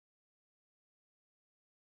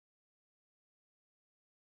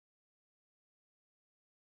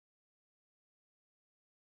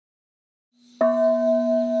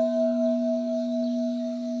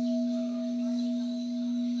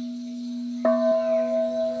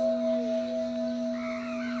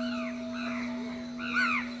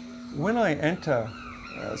When I enter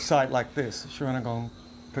a site like this, Shiranagon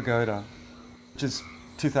Pagoda, which is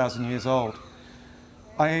 2,000 years old,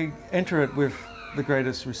 I enter it with the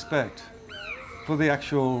greatest respect for the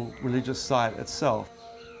actual religious site itself.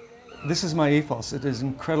 This is my ethos. It is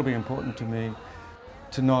incredibly important to me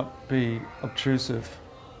to not be obtrusive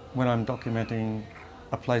when I'm documenting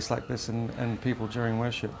a place like this and people during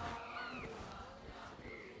worship.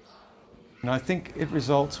 And I think it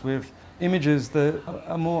results with images that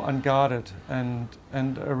are more unguarded and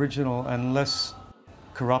original and less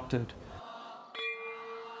corrupted.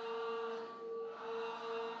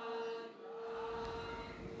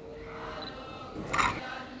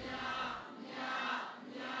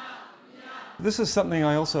 This is something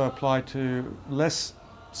I also apply to less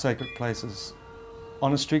sacred places,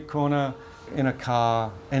 on a street corner, in a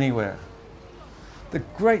car, anywhere. The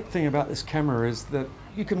great thing about this camera is that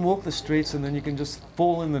you can walk the streets and then you can just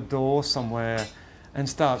fall in the door somewhere and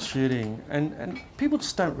start shooting. And people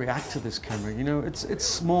just don't react to this camera, you know. It's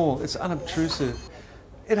small, it's unobtrusive.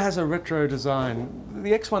 It has a retro design.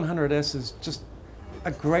 The X100S is just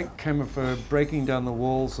a great camera for breaking down the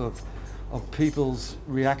walls of people's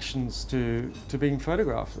reactions to being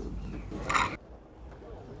photographed.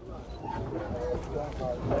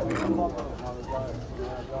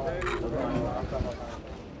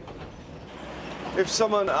 If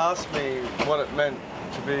someone asked me what it meant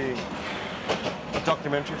to be a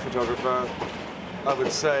documentary photographer, I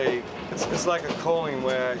would say it's like a calling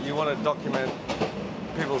where you want to document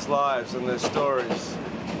people's lives and their stories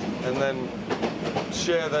and then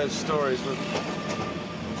share those stories with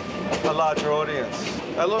a larger audience.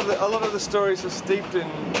 A lot of the stories are steeped in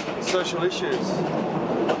social issues,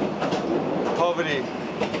 poverty,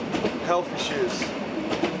 health issues,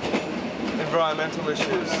 environmental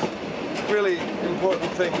issues. Really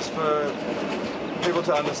important things for people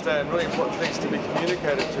to understand, really important things to be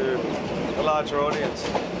communicated to a larger audience.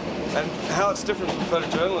 And how it's different from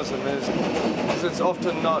photojournalism is it's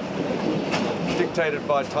often not dictated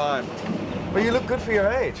by time. But you look good for your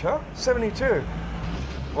age, huh? 72.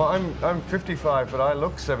 Well, I'm 55, but I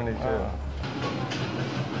look 72. Oh.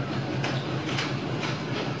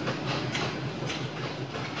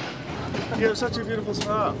 You have such a beautiful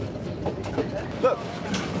smile. Look.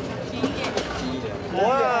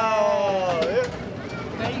 Wow! Yeah.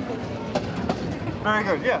 Very good. Very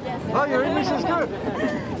good, yeah. Yes. Oh, your English is good.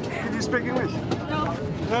 Can you speak English? No.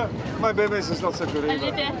 No? My Burmese is not so good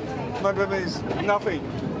either. My Burmese, nothing.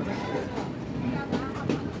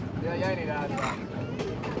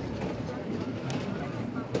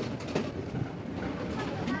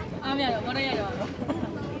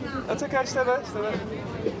 That's okay, stay there, stay there.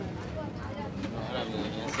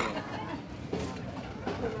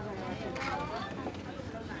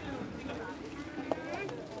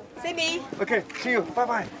 See me. Okay, see you.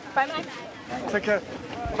 Bye-bye. Bye-bye. Take care.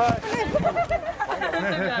 Bye.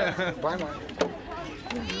 Bye, Mike.